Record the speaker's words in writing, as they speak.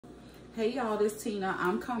Hey y'all, this Tina.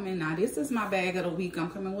 I'm coming now. This is my bag of the week.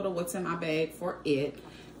 I'm coming with a what's in my bag for it.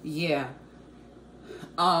 Yeah.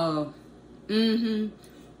 The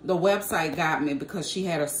website got me because she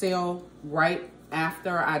had a sale right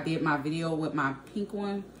after I did my video with my pink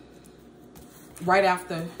one. Right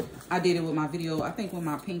after I did it with my video, I think with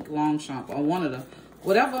my pink long chomp or one of the,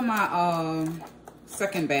 whatever my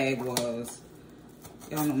second bag was.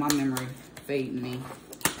 Y'all know my memory fading me.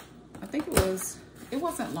 I think it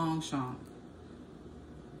wasn't long chomp.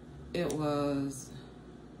 It was,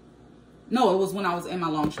 no, it was when I was in my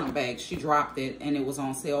long chomp bag. She dropped it and it was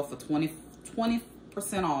on sale for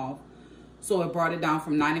 20% off. So it brought it down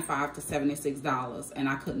from $95 to $76 and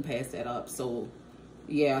I couldn't pass that up. So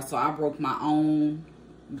yeah, so I broke my own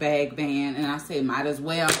bag ban and I said might as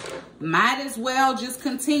well just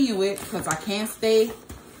continue it because I can't stay.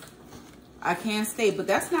 But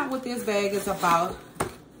that's not what this bag is about.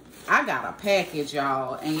 I got a package,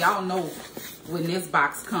 y'all, and y'all know when this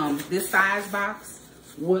box comes, this size box,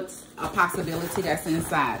 what's a possibility that's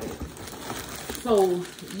inside it. So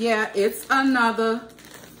yeah, it's another.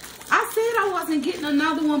 I said I wasn't getting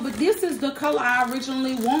another one, but this is the color I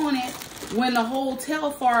originally wanted when the whole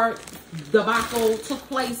Telfar debacle took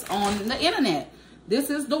place on the internet. This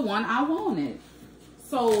is the one I wanted.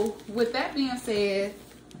 So with that being said,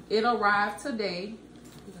 it arrived today.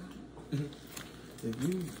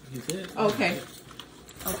 Okay.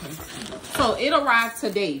 So it arrived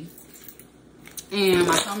today. And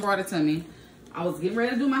my son brought it to me. I was getting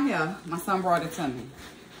ready to do my hair. My son brought it to me.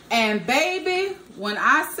 And baby, when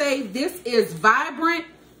I say this is vibrant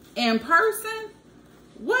in person,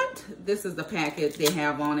 what? This is the packet they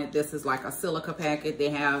have on it. This is like a silica packet they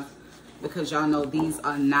have, because y'all know these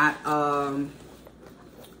are not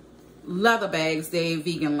leather bags. They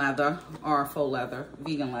vegan leather or faux leather,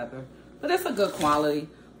 vegan leather. But it's a good quality.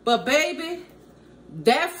 But baby,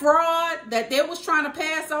 that fraud that they was trying to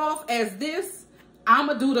pass off as this,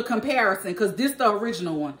 I'ma do the comparison because this the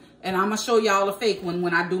original one. And I'ma show y'all a fake one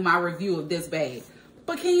when I do my review of this bag.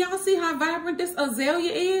 But can y'all see how vibrant this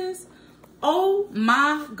azalea is? Oh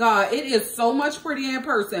my God, it is so much prettier in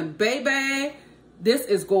person. Baby, this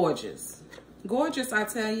is gorgeous. Gorgeous, I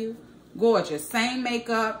tell you. Gorgeous. Same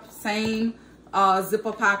makeup, same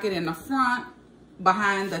zipper pocket in the front,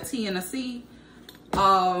 behind the T and the C.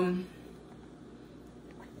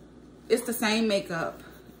 It's the same makeup,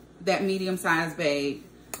 that medium-sized bag.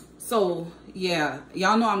 So yeah,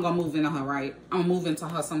 y'all know I'm gonna move into her, right? I'm gonna move into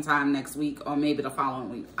her sometime next week or maybe the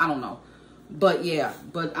following week. I don't know. But yeah,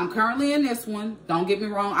 but I'm currently in this one. Don't get me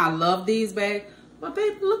wrong, I love these bags. But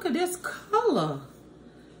baby, look at this color.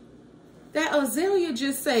 That azalea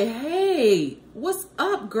just say, hey, what's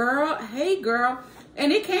up, girl? Hey, girl.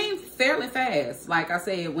 And it came fairly fast. Like I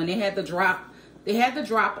said, when they had the drop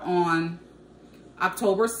on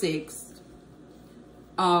October 6th.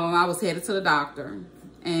 I was headed to the doctor.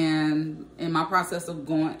 And in my process of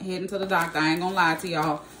heading to the doctor, I ain't gonna lie to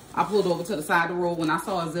y'all, I pulled over to the side of the road when I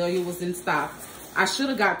saw azalea was in stock. I should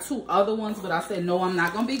have got 2 other ones, but I said, no, I'm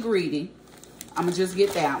not gonna be greedy. I'm gonna just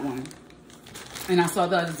get that one. And I saw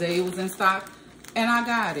the azalea was in stock and I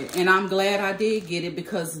got it. And I'm glad I did get it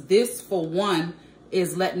because this, for one,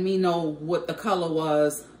 is letting me know what the color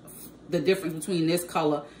was, the difference between this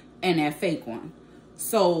color and that fake one.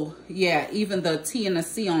 So yeah, even the T and the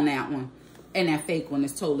C on that one and that fake one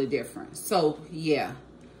is totally different. So yeah,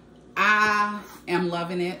 I am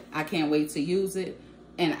loving it. I can't wait to use it.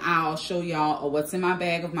 And I'll show y'all what's in my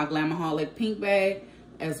bag of my Glamaholic pink bag,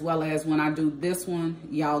 as well as when I do this one,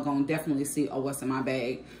 y'all gonna definitely see what's in my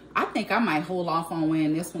bag. I think I might hold off on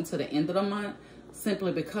wearing this one to the end of the month,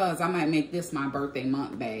 simply because I might make this my birthday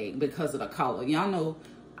month bag because of the color. Y'all know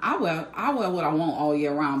I wear what I want all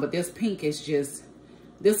year round, but this pink is just,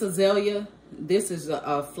 this azalea, this is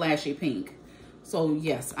a flashy pink. So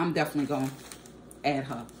yes, I'm definitely gonna add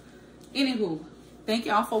her. Anywho, thank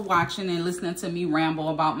y'all for watching and listening to me ramble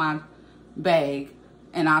about my bag,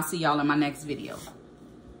 and I'll see y'all in my next video.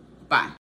 Bye.